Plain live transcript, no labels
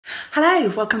Hello,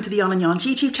 welcome to the Yarn and Yarns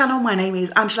YouTube channel. My name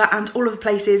is Angela and all of the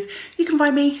places you can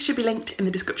find me should be linked in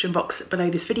the description box below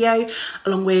this video,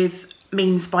 along with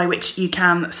means by which you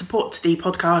can support the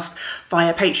podcast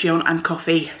via Patreon and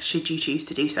Ko-fi should you choose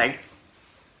to do so.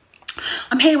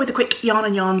 I'm here with a quick Yarn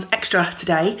and Yarns extra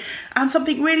today, and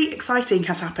something really exciting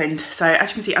has happened. So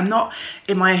as you can see, I'm not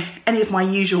in any of my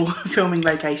usual filming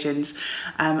locations.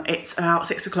 It's about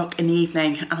 6 o'clock in the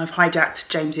evening and I've hijacked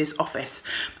James's office.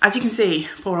 As you can see,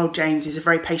 poor old James is a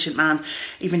very patient man.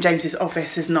 Even James's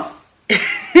office has not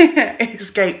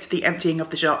escaped the emptying of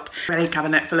the shop. A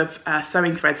cabinet full of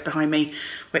sewing threads behind me,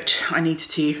 which I need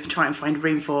to try and find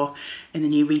room for in the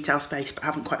new retail space, but I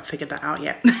haven't quite figured that out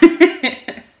yet.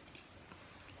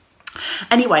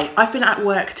 Anyway, I've been at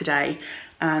work today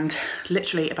and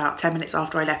literally about 10 minutes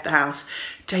after I left the house,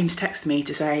 James texted me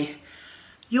to say,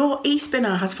 "Your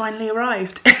e-spinner has finally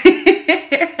arrived."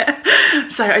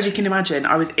 So as you can imagine,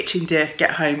 I was itching to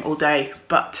get home all day,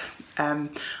 but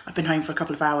I've been home for a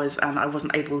couple of hours and I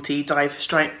wasn't able to dive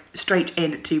straight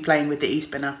into playing with the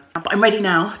e-spinner. But I'm ready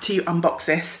now to unbox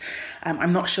this.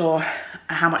 I'm not sure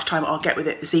how much time I'll get with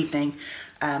it this evening.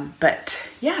 But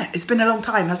yeah, it's been a long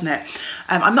time, hasn't it?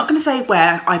 I'm not going to say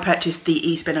where I purchased the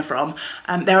e-spinner from.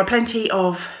 There are plenty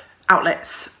of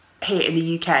outlets here in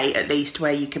the UK, at least,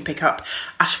 where you can pick up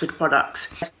Ashford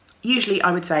products. Usually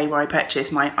I would say where I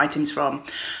purchase my items from,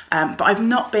 but I've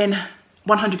not been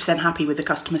 100% happy with the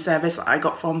customer service that I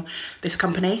got from this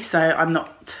company, so I'm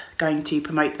not going to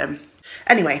promote them.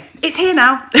 Anyway, it's here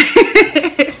now.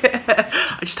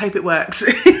 I just hope it works.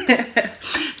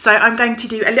 So I'm going to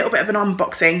do a little bit of an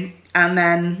unboxing, and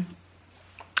then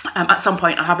at some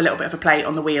point I'll have a little bit of a play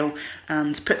on the wheel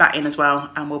and put that in as well,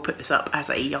 and we'll put this up as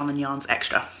a Yarn and Yarns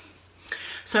extra.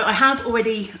 So I have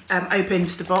already opened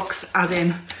the box, as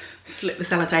in slit the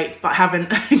sellotape, but I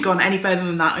haven't gone any further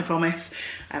than that, I promise.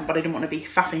 But I didn't want to be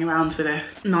faffing around with a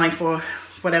knife or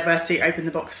whatever to open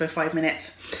the box for 5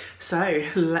 minutes. So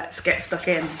let's get stuck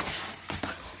in.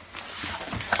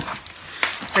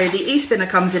 So the e-spinner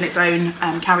comes in its own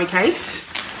carry case.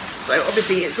 So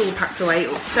obviously it's all packed away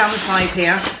down the side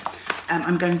here.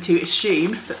 I'm going to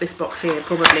assume that this box here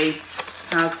probably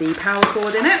has the power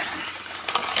cord in it.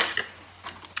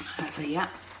 So yeah.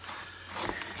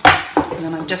 And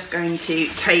then I'm just going to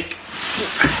take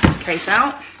this case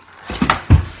out.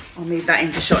 I'll move that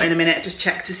into shot in a minute, just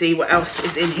check to see what else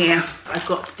is in here. I've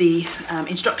got the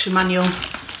instruction manual,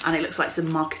 and it looks like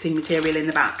some marketing material in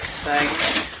the back. So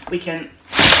we can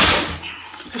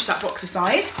push that box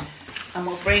aside and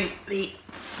we'll bring the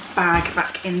bag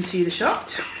back into the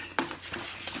shot.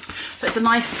 So it's a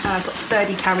nice sort of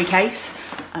sturdy carry case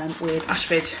with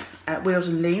Ashford wheels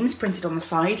and looms printed on the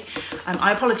side.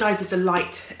 I apologise if the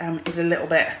light is a little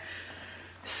bit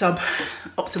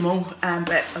sub-optimal,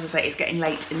 but as I say, it's getting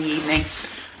late in the evening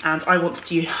and I want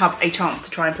to have a chance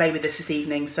to try and play with this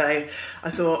evening, so I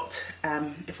thought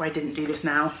if I didn't do this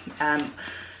now,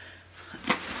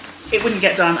 it wouldn't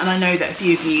get done. And I know that a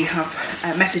few of you have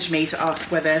messaged me to ask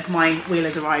whether my wheel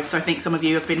has arrived, so I think some of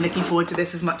you have been looking forward to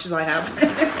this as much as I have.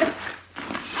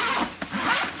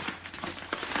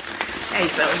 Okay,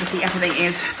 so obviously everything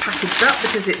is packaged up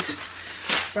because it's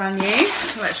brand new,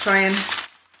 so let's try and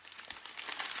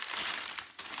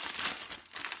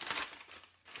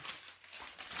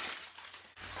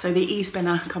so the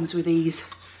e-spinner comes with these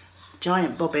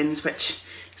giant bobbins, which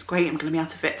is great. I'm going to be able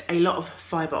to fit a lot of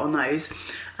fibre on those.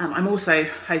 I'm also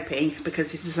hoping,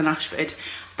 because this is an Ashford,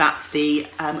 that the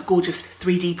gorgeous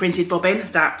 3D printed bobbin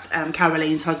that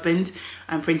Caroline's husband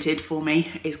printed for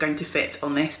me is going to fit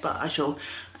on this, but I shall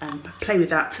play with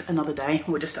that another day.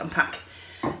 We'll just unpack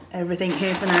everything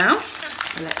here for now.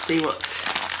 So let's see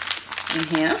what's in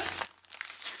here.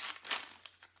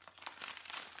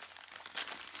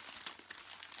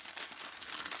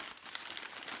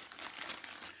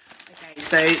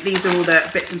 So these are all the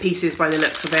bits and pieces by the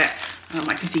looks of it.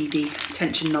 I can see the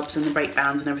tension knobs and the brake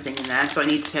bands and everything in there, so I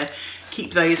need to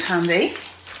keep those handy.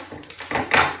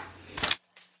 A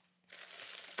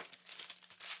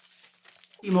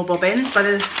few more bobbins by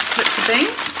the looks of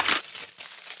things.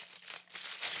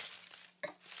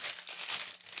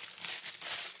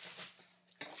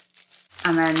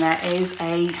 And then there is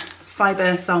a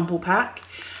fibre sample pack,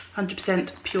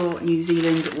 100% pure New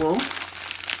Zealand wool.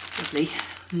 Lovely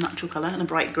natural colour and a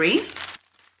bright green.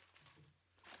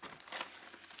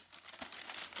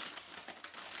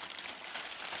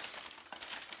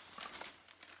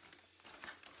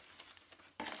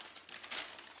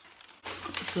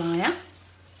 Flyer.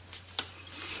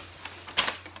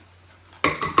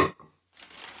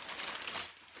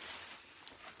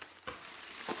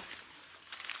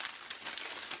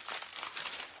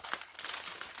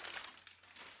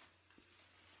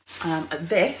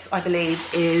 This, I believe,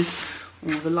 is,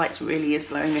 oh, the light really is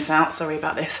blowing this out, sorry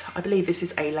about this. I believe this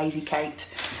is a Lazy Kate.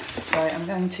 So I'm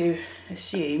going to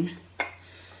assume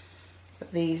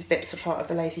that these bits are part of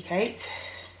the Lazy Kate.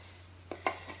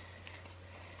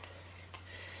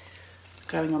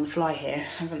 Going on the fly here,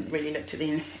 I haven't really looked at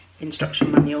the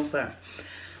instruction manual, but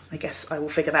I guess I will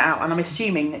figure that out. And I'm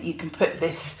assuming that you can put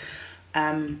this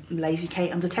Lazy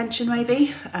Kate under tension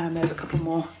maybe. There's a couple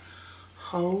more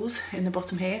holes in the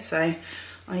bottom here, so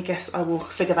I guess I will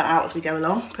figure that out as we go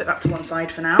along. Put that to one side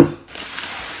for now.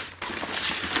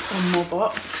 One more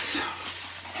box.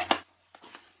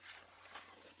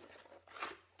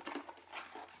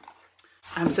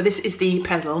 So this is the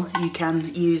pedal. You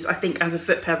can use, I think, as a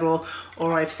foot pedal,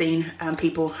 or I've seen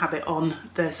people have it on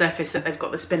the surface that they've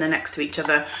got the spinner next to each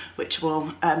other, which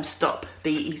will stop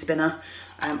the e-spinner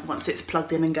once it's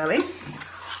plugged in and going.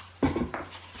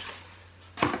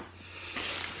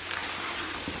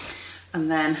 And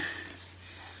then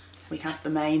we have the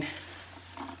main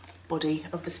body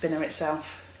of the spinner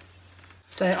itself.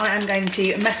 So I am going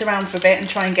to mess around for a bit and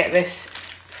try and get this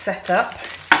set up.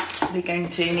 We're going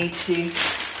to need to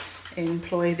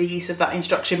employ the use of that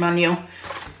instruction manual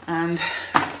and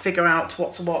figure out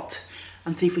what's what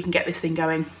and see if we can get this thing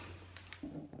going.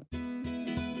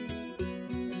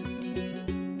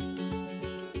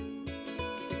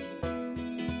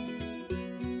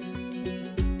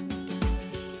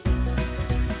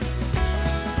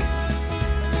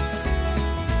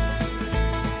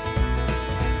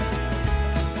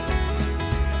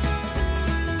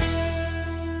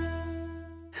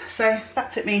 So that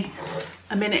took me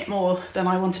a minute more than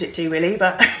I wanted it to really,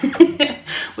 but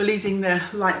we're losing the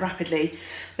light rapidly.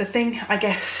 The thing, I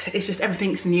guess, is just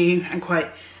everything's new and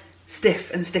quite stiff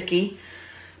and sticky,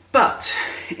 but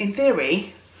in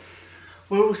theory,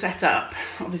 we're all set up.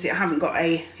 Obviously I haven't got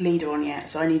a leader on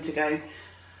yet, so I need to go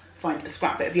find a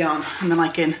scrap bit of yarn and then I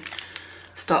can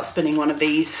start spinning one of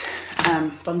these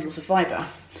bundles of fibre.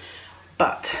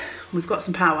 But we've got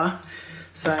some power,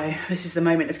 so this is the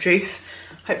moment of truth.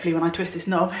 Hopefully when I twist this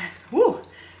knob, woo,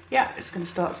 yeah, it's going to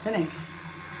start spinning.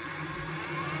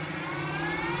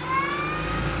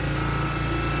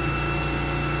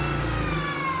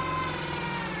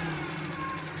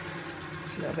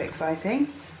 It's a little bit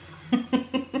exciting.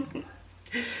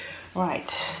 Right,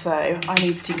 so I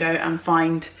need to go and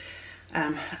find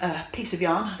a piece of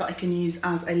yarn that I can use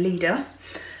as a leader,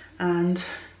 and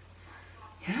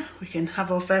yeah, we can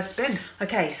have our first spin.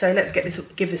 Okay, so let's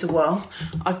give this a whirl.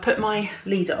 I've put my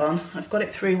leader on. I've got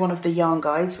it through one of the yarn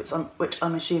guides, which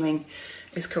I'm assuming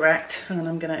is correct. And then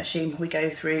I'm going to assume we go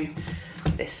through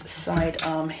this side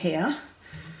arm here.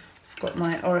 I've got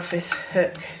my orifice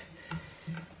hook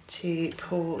to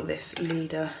pull this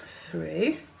leader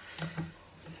through.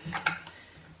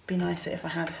 Be nicer if I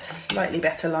had slightly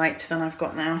better light than I've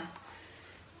got now,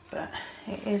 but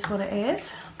it is what it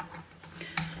is.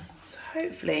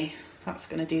 Hopefully that's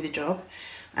going to do the job.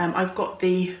 I've got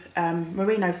the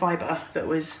merino fibre that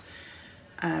was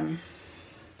like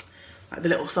the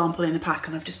little sample in the pack,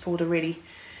 and I've just pulled a really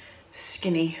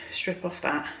skinny strip off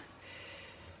that.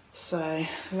 So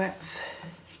let's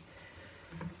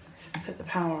put the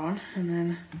power on and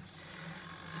then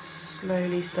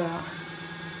slowly start.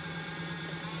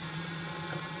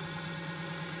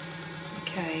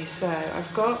 Okay, so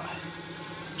I've got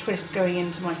a twist going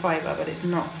into my fibre, but it's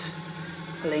not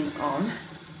pulling on,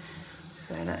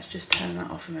 so let's just turn that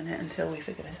off a minute until we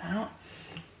figure this out.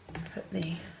 Put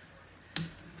the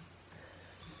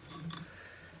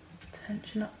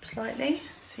tension up slightly,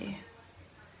 see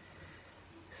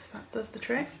if that does the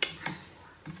trick.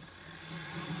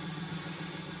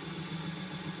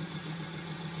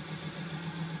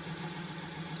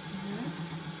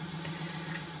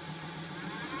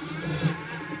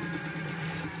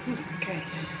 Okay.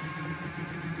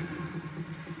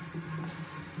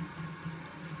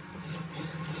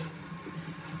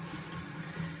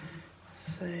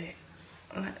 So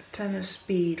let's turn the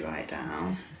speed right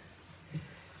down.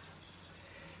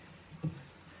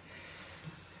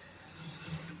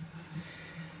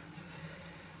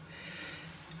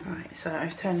 Right, so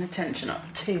I've turned the tension up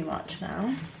too much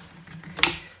now.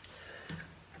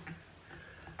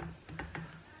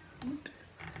 Oops.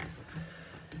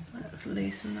 Let's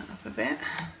loosen that up a bit.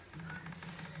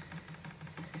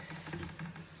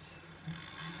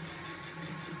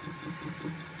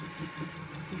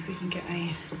 We can get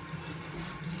a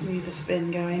smoother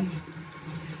spin going.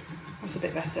 That's a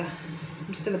bit better.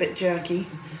 I'm still a bit jerky.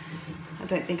 I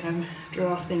don't think I'm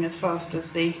drafting as fast as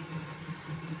the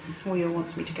wheel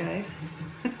wants me to go.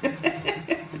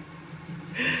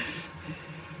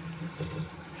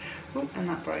 Oh, and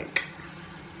that broke.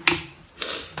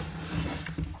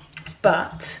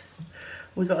 but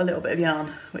we got a little bit of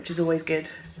yarn, which is always good.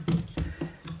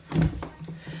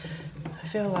 I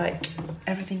feel like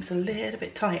everything's a little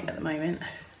bit tight at the moment.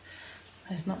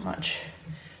 There's not much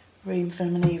room for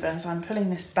manoeuvre, so I'm pulling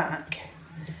this back.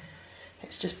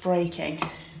 It's just breaking.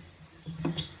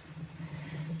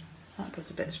 That was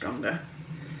a bit stronger.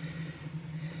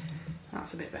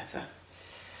 That's a bit better.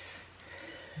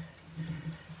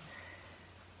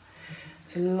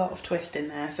 There's a lot of twist in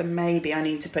there, so maybe I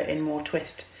need to put in more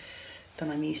twist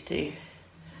than I'm used to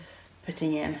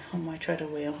putting in on my treadle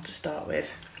wheel to start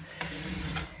with.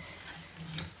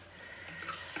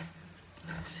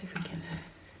 Let's see if we can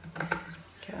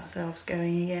get ourselves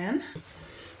going again.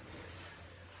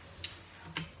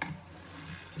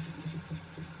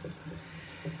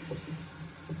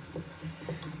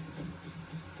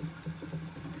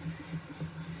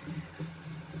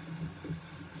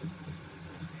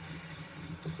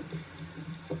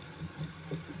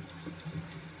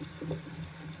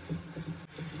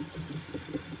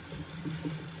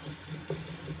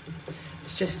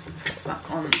 Just put that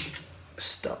on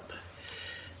stop.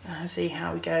 See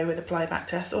how we go with the ply back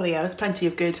test. Oh yeah, there's plenty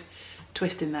of good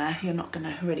twist in there. You're not going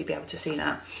to really be able to see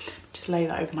that. Just lay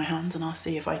that over my hands and I'll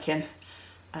see if I can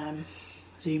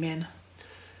zoom in.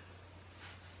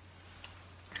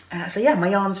 So yeah, my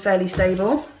yarn's fairly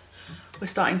stable. We're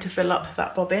starting to fill up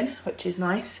that bobbin, which is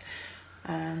nice.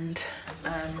 And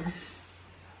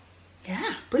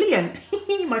yeah, brilliant.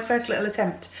 My first little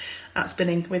attempt at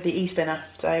spinning with the e-spinner.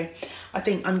 So I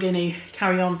think I'm going to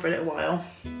carry on for a little while.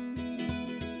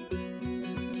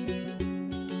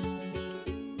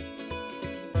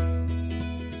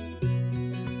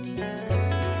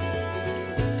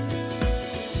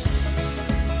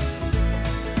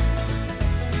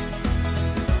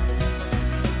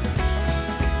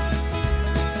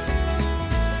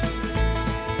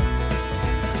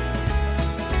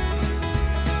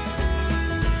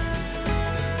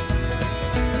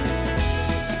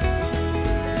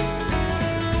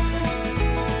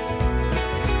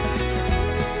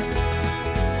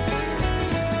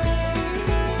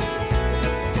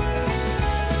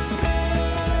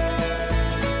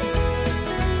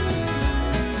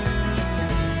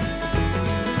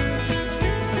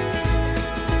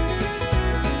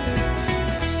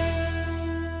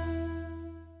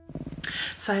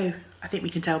 So I think we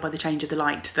can tell by the change of the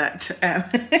light that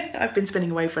I've been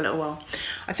spinning away for a little while.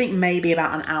 I think maybe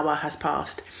about an hour has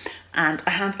passed and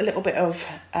I had a little bit of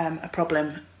a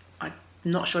problem. I'm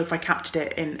not sure if I captured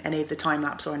it in any of the time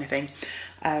lapse or anything,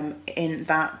 in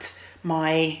that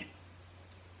my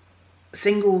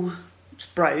singles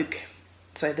broke,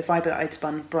 so the fibre that I'd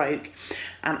spun broke,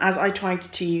 and as I tried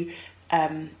to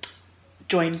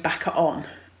join back on,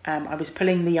 I was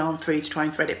pulling the yarn through to try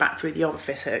and thread it back through the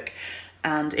orifice hook,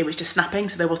 and it was just snapping,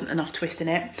 so there wasn't enough twist in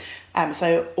it.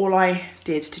 So all I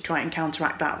did to try and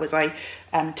counteract that was I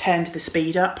turned the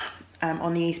speed up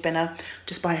on the e-spinner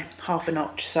just by half a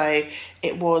notch. So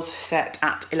it was set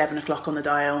at 11 o'clock on the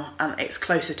dial and it's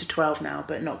closer to 12 now,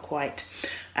 but not quite.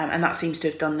 And that seems to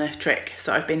have done the trick.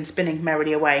 So I've been spinning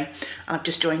merrily away and I've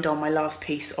just joined on my last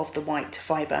piece of the white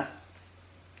fibre.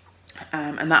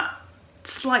 And that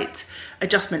slight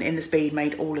adjustment in the speed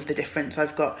made all of the difference.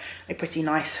 I've got a pretty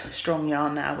nice strong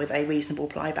yarn now with a reasonable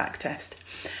ply back test.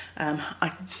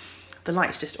 The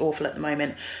light's just awful at the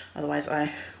moment, otherwise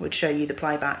I would show you the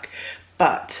ply back.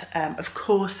 But of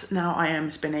course now I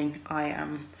am spinning, I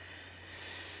am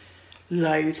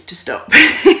loath to stop.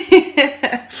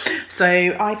 So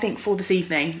I think for this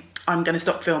evening I'm going to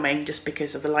stop filming just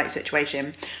because of the light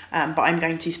situation, but I'm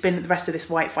going to spin the rest of this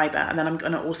white fibre and then I'm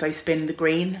going to also spin the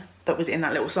green that was in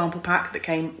that little sample pack that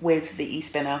came with the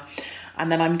e-spinner,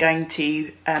 and then I'm going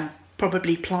to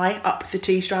probably ply up the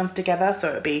two strands together, so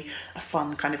it'll be a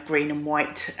fun kind of green and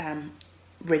white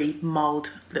really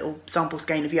mild little sample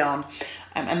skein of yarn,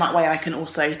 and that way I can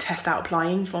also test out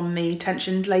plying from the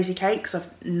tensioned lazy cake, because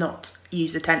I've not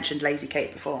used a tensioned lazy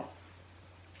cake before.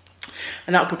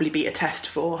 And that'll probably be a test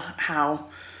for how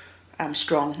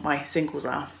strong my singles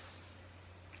are.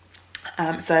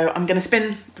 So I'm going to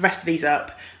spin the rest of these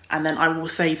up and then I will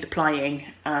save the plying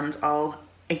and I'll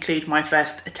include my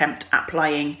first attempt at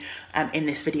plying in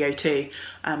this video too.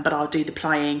 But I'll do the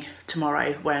plying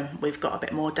tomorrow when we've got a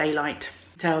bit more daylight.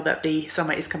 Tell that the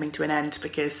summer is coming to an end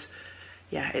because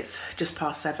yeah, it's just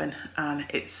past 7 and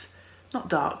it's not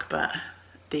dark, but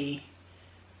the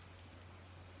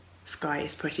sky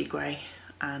is pretty grey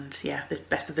and yeah, the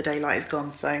best of the daylight is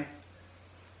gone, so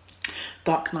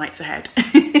dark nights ahead.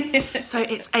 So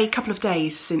it's a couple of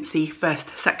days since the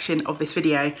first section of this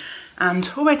video and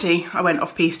already I went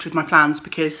off piste with my plans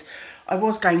because I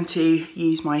was going to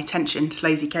use my tensioned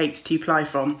Lazy Kate to ply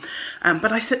from,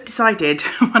 but I decided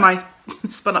when I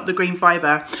spun up the green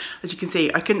fibre, as you can see,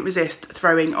 I couldn't resist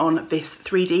throwing on this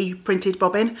 3D printed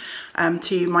bobbin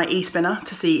to my e-spinner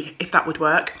to see if that would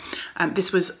work.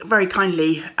 This was very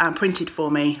kindly printed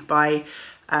for me by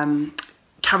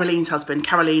Caroline's husband,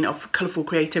 Caroline of Colourful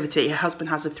Creativity. Her husband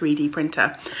has a 3D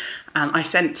printer, and I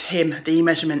sent him the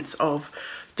measurements of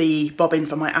the bobbin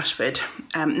for my Ashford.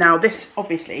 Now this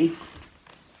obviously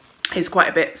is quite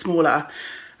a bit smaller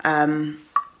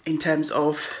in terms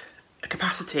of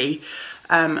capacity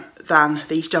than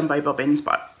these jumbo bobbins,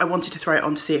 but I wanted to throw it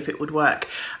on to see if it would work,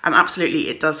 and absolutely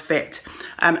it does fit.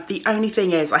 The only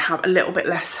thing is I have a little bit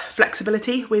less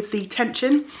flexibility with the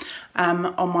tension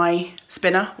on my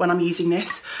spinner when I'm using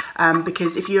this,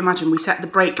 because if you imagine we set the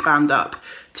brake band up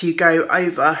to go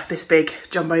over this big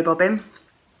jumbo bobbin,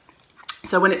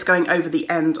 so when it's going over the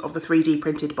end of the 3D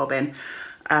printed bobbin,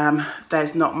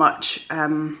 there's not much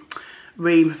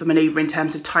room for manoeuvre in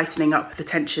terms of tightening up the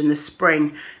tension. The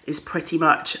spring is pretty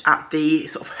much at the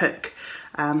sort of hook.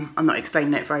 I'm not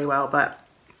explaining it very well, but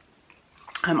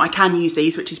I can use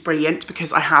these, which is brilliant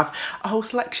because I have a whole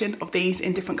selection of these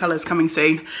in different colours coming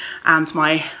soon, and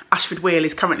my Ashford wheel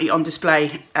is currently on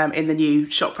display in the new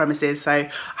shop premises, so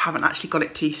I haven't actually got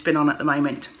it to spin on at the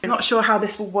moment. I'm not sure how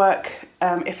this will work,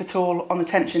 if at all, on the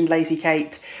tensioned Lazy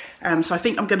Kate, so I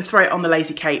think I'm going to throw it on the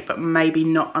Lazy Kate, but maybe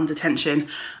not under tension,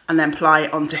 and then ply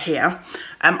onto here.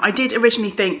 I did originally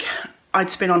think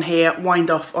I'd spin on here, wind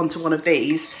off onto one of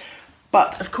these,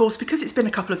 but of course, because it's been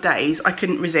a couple of days, I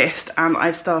couldn't resist, and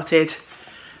I've started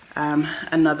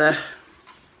another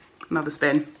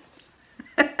spin.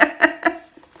 So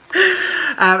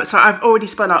I've already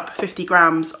spun up 50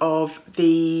 grams of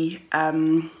the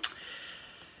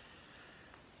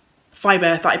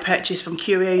fibre that I purchased from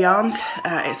Curio Yarns.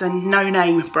 It's a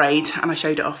no-name braid, and I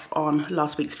showed it off on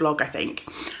last week's vlog, I think.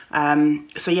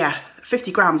 So yeah,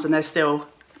 50 grams, and there's still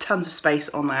tons of space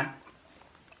on there.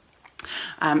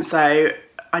 So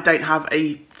I don't have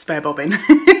a spare bobbin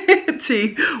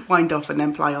to wind off and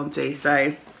then ply onto.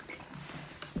 So,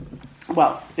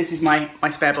 well, this is my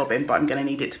spare bobbin, but I'm going to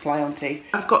need it to ply onto.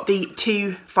 I've got the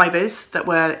two fibres that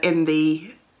were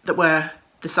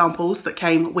the samples that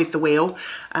came with the wheel.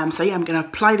 So yeah, I'm going to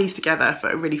apply these together for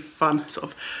a really fun sort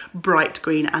of bright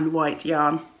green and white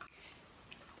yarn.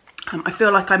 I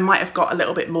feel like I might have got a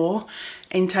little bit more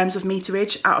in terms of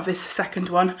meterage out of this second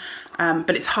one,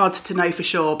 but it's hard to know for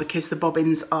sure because the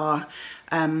bobbins are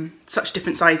such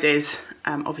different sizes.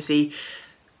 Obviously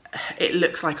it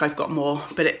looks like I've got more,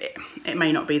 but it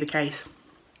may not be the case.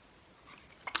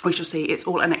 We shall see. It's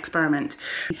all an experiment.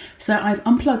 So I've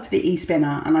unplugged the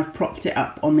e-spinner and I've propped it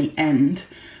up on the end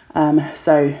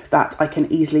so that I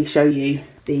can easily show you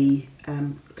the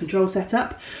control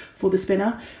setup for the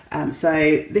spinner.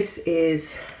 So this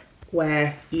is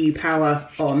where you power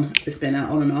on the spinner,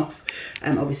 on and off.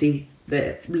 Obviously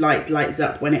the light lights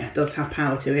up when it does have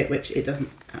power to it, which it doesn't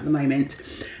at the moment.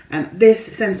 This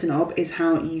centre knob is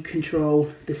how you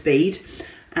control the speed,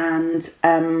 and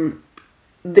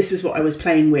this was what I was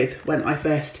playing with when I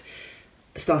first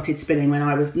started spinning, when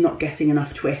I was not getting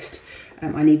enough twist.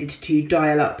 I needed to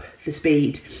dial up the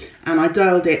speed, and I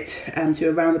dialed it to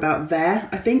around about there,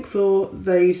 I think, for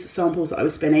those samples that I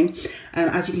was spinning.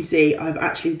 As you can see, I've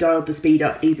actually dialed the speed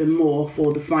up even more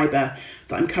for the fibre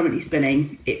that I'm currently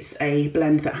spinning. It's a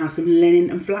blend that has some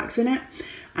linen and flax in it,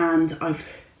 and I've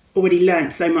already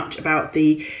learnt so much about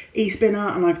the e-spinner,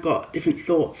 and I've got different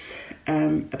thoughts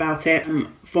about it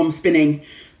from spinning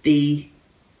the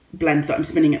blend that I'm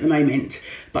spinning at the moment.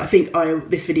 But I think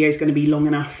this video is going to be long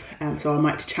enough, so I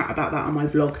might chat about that on my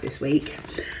vlog this week.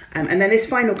 And then this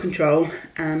final control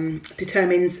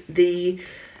determines the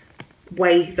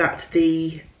way that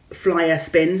the flyer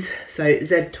spins, so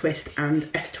Z twist and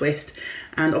S twist.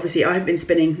 And obviously I've been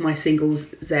spinning my singles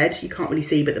Z. You can't really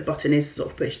see, but the button is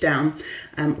sort of pushed down.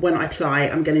 When I ply,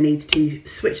 I'm going to need to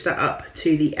switch that up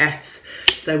to the S,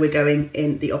 so we're going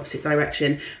in the opposite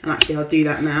direction. And actually I'll do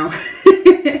that now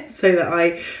so that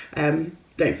I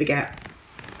don't forget.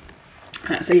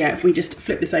 So yeah, if we just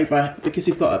flip this over, because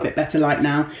we've got a bit better light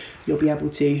now, you'll be able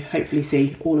to hopefully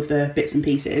see all of the bits and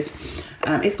pieces.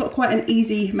 It's got quite an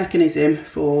easy mechanism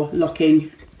for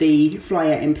locking the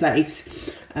flyer in place.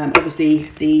 Obviously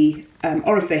the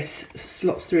orifice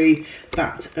slots through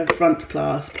that front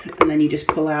clasp, and then you just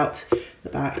pull out the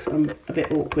back. So I'm a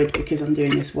bit awkward because I'm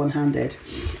doing this one-handed,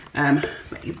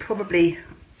 but you probably,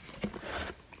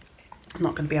 I'm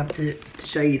not going to be able to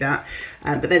show you that,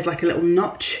 but there's like a little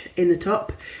notch in the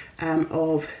top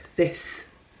of this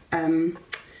arm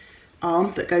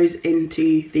that goes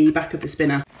into the back of the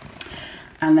spinner,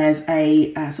 and there's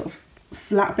a sort of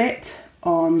flat bit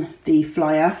on the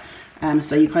flyer,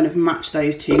 so you kind of match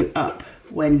those two up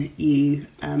when you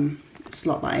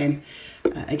slot that in.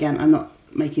 Again, I'm not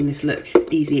making this look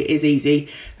easy, it is easy,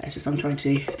 it's just I'm trying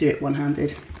to do it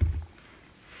one-handed.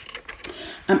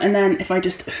 And then if I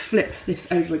just flip this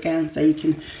over again so you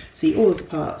can see all of the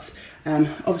parts,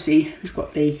 obviously we've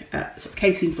got the sort of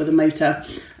casing for the motor,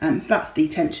 that's the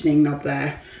tensioning knob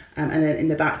there, and then in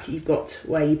the back you've got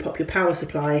where you pop your power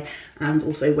supply and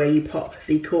also where you pop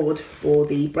the cord for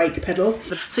the brake pedal.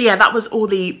 So yeah, that was all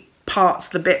the parts,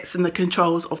 the bits and the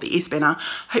controls of the Espinner.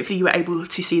 Hopefully you were able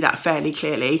to see that fairly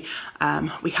clearly.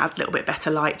 We had a little bit better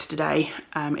light today.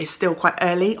 It's still quite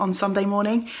early on Sunday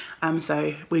morning,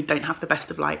 so we don't have the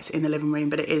best of lights in the living room,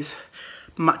 but it is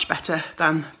much better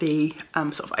than the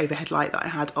sort of overhead light that I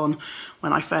had on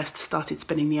when I first started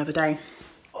spinning the other day.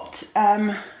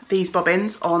 These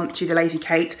bobbins onto the Lazy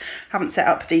Kate. Haven't set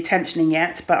up the tensioning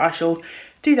yet, but I shall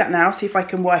do that now, see if I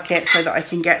can work it so that I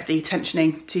can get the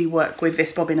tensioning to work with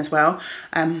this bobbin as well.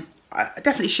 I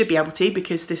definitely should be able to,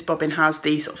 because this bobbin has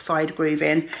the sort of side groove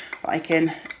in, but I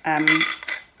can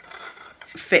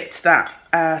fit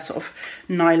that sort of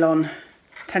nylon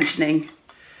tensioning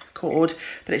cord,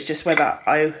 but it's just whether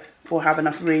I will have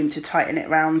enough room to tighten it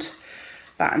round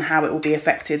that and how it will be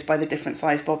affected by the different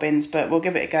size bobbins, but we'll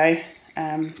give it a go.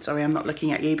 Sorry, I'm not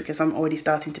looking at you because I'm already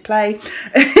starting to play.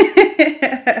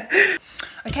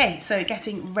 Okay, so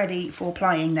getting ready for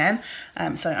plying then.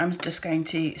 So I'm just going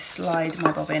to slide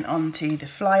my bobbin onto the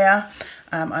flyer.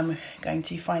 I'm going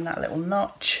to find that little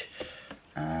notch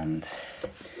and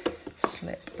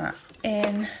slip that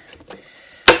in,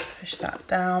 push that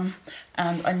down,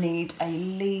 and I need a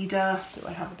leader. Do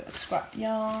I have a bit of scrap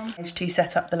yarn? To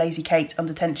set up the Lazy Kate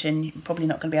under tension, you're probably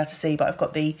not going to be able to see, but I've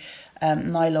got the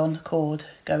nylon cord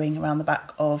going around the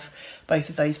back of both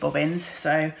of those bobbins,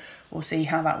 so we'll see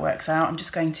how that works out. I'm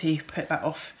just going to put that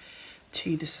off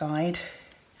to the side.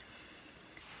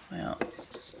 We'll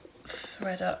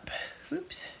thread up,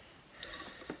 oops,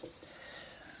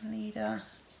 leader.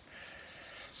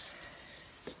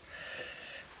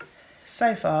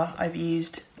 So far I've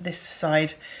used this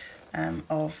side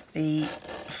of the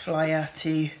flyer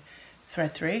to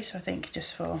thread through, so I think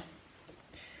just for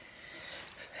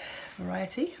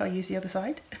variety I'll use the other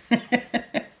side.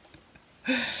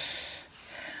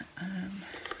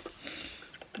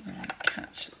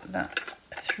 Catch that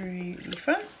through the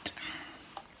front.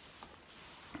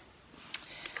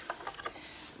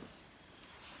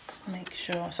 Just make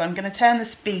sure, so I'm going to turn the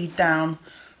speed down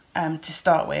to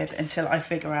start with until I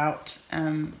figure out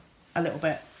a little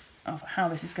bit of how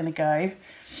this is going to go.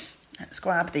 Let's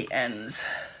grab the ends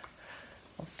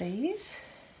of these.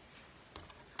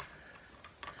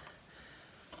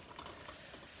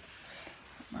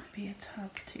 Might be a tad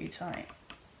too tight.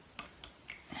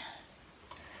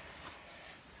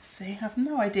 See, I have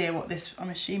no idea what this, I'm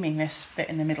assuming this bit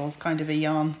in the middle is kind of a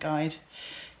yarn guide.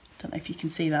 Don't know if you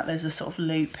can see that, there's a sort of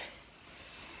loop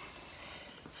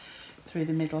through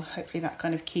the middle. Hopefully that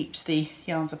kind of keeps the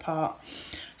yarns apart.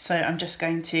 So I'm just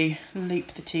going to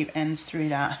loop the two ends through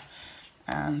that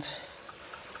and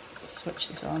switch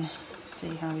this on,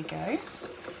 see how we go.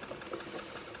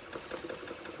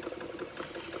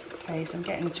 Okay, so I'm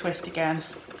getting the twist again,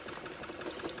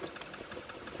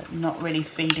 but not really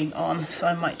feeding on, so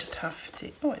I might just have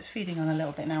to, oh, it's feeding on a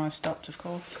little bit now, I've stopped of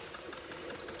course.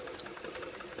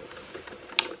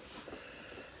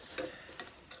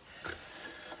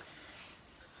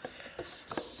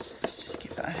 Just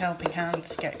give that a helping hand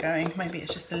to get going. Maybe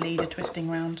it's just the leader twisting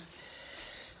round.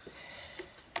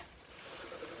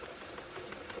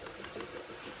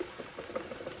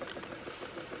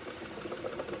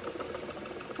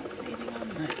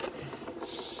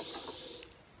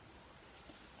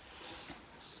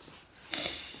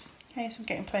 Okay, so I'm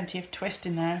getting plenty of twist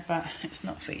in there, but it's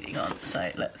not feeding on, so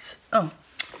let's, oh,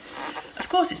 of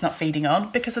course it's not feeding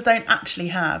on because I don't actually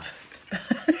have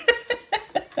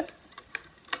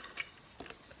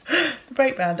the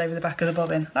brake band over the back of the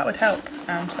bobbin. That would help,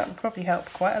 so that would probably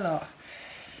help quite a lot.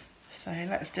 So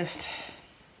let's just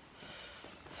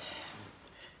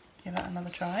give that another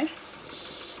try.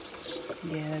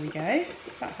 Yeah, there we go.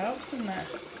 That helps, doesn't it?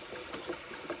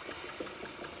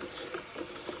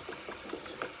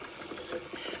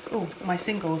 Oh, my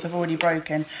singles have already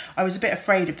broken. I was a bit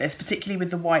afraid of this, particularly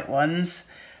with the white ones,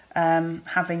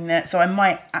 having that. So I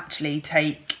might actually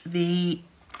take the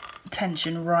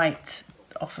tension right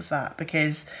off of that,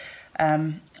 because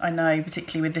I know,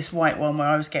 particularly with this white one where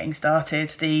I was getting started,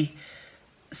 the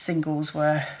singles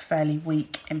were fairly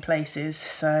weak in places.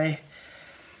 So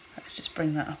let's just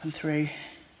bring that up and through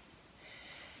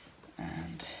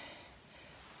and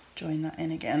join that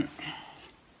in again.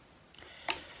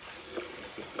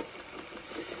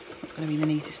 going to be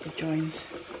the neatest of joins.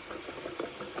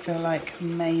 I feel like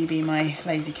maybe my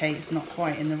lazy Kate is not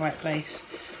quite in the right place.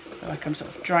 I feel like I'm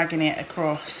sort of dragging it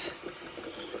across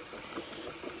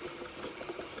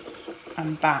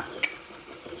and back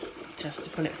just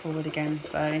to pull it forward again,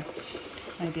 so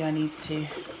maybe I need to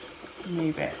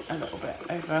move it a little bit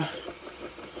over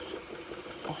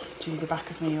off to the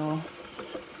back of me or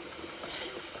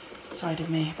side of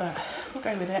me, but we'll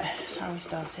go with it. That's how we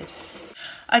started.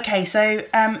 Okay, so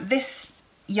this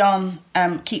yarn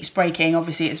keeps breaking.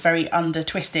 Obviously it's very under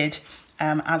twisted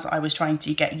as I was trying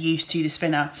to get used to the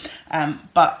spinner,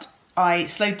 but I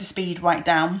slowed the speed right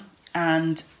down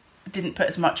and didn't put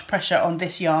as much pressure on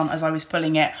this yarn as I was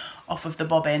pulling it off of the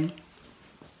bobbin,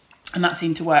 and that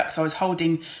seemed to work. So I was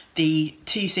holding the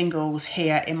 2 singles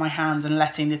here in my hands and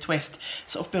letting the twist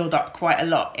sort of build up quite a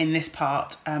lot in this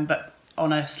part, but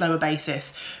on a slower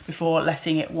basis before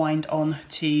letting it wind on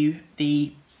to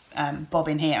the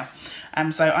bobbin here.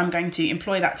 So I'm going to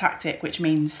employ that tactic, which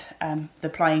means the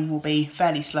plying will be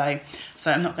fairly slow.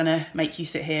 So I'm not going to make you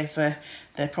sit here for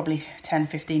the probably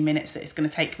 10-15 minutes that it's going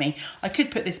to take me. I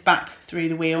could put this back through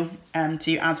the wheel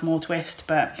to add more twist,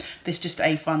 but this is just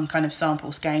a fun kind of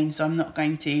sample skein, so I'm not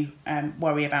going to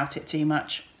worry about it too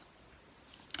much.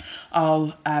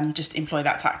 I'll just employ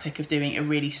that tactic of doing a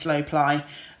really slow ply.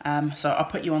 So I'll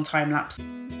put you on time lapse.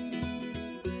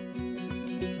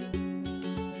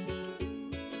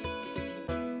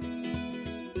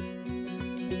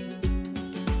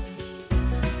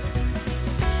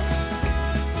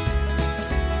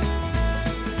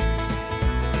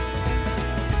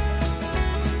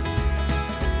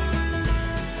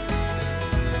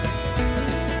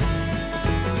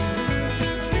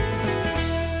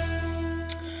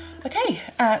 Okay,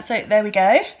 so there we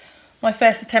go. My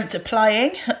first attempt at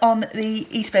plying on the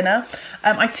Espinner.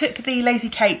 I took the Lazy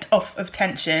Kate off of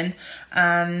tension,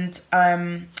 and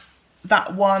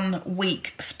that 1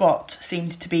 weak spot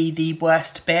seemed to be the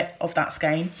worst bit of that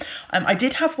skein. I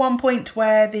did have one point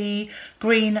where the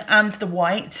green and the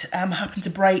white happened to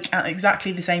break at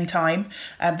exactly the same time.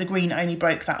 The green only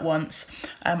broke that once.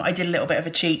 I did a little bit of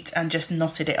a cheat and just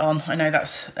knotted it on. I know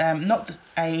that's not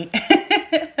a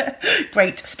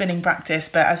great spinning practice,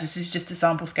 but as this is just a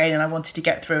sample skein and I wanted to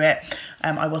get through it,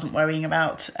 I wasn't worrying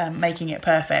about making it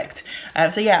perfect.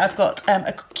 So yeah, I've got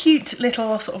a cute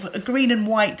little sort of a green and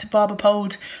white barber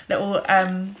poled little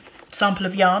sample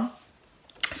of yarn.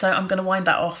 So I'm going to wind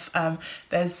that off.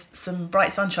 There's some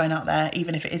bright sunshine out there,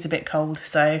 even if it is a bit cold.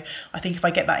 So I think if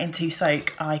I get that into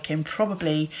soak, I can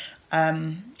probably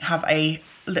have a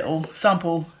little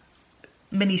sample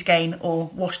mini skein all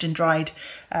washed and dried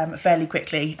fairly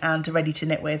quickly and ready to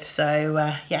knit with.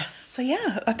 So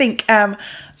yeah, I think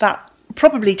that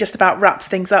probably just about wraps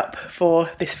things up for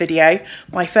this video.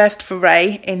 My first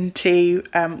foray into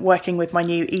working with my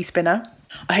new Espinner.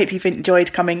 I hope you've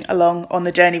enjoyed coming along on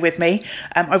the journey with me.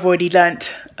 I've already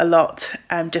learnt a lot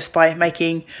just by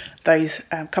making those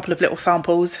couple of little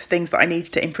samples, things that I need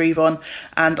to improve on,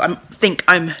 and I think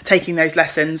I'm taking those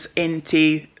lessons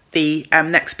into the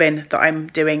next spin that I'm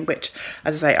doing, which,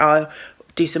 as I say, I'll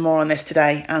do some more on this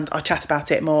today and I'll chat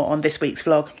about it more on this week's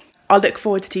vlog. I'll look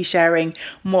forward to sharing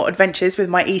more adventures with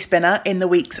my Espinner in the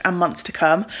weeks and months to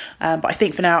come, but I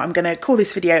think for now I'm going to call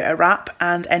this video a wrap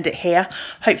and end it here.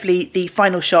 Hopefully the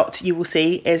final shot you will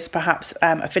see is perhaps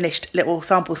a finished little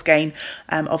sample skein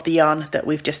of the yarn that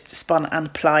we've just spun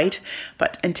and plied.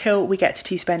 But until we get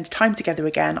to spend time together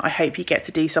again, I hope you get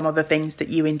to do some of the things that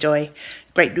you enjoy.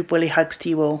 Great woolly hugs to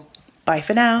you all. Bye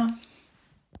for now.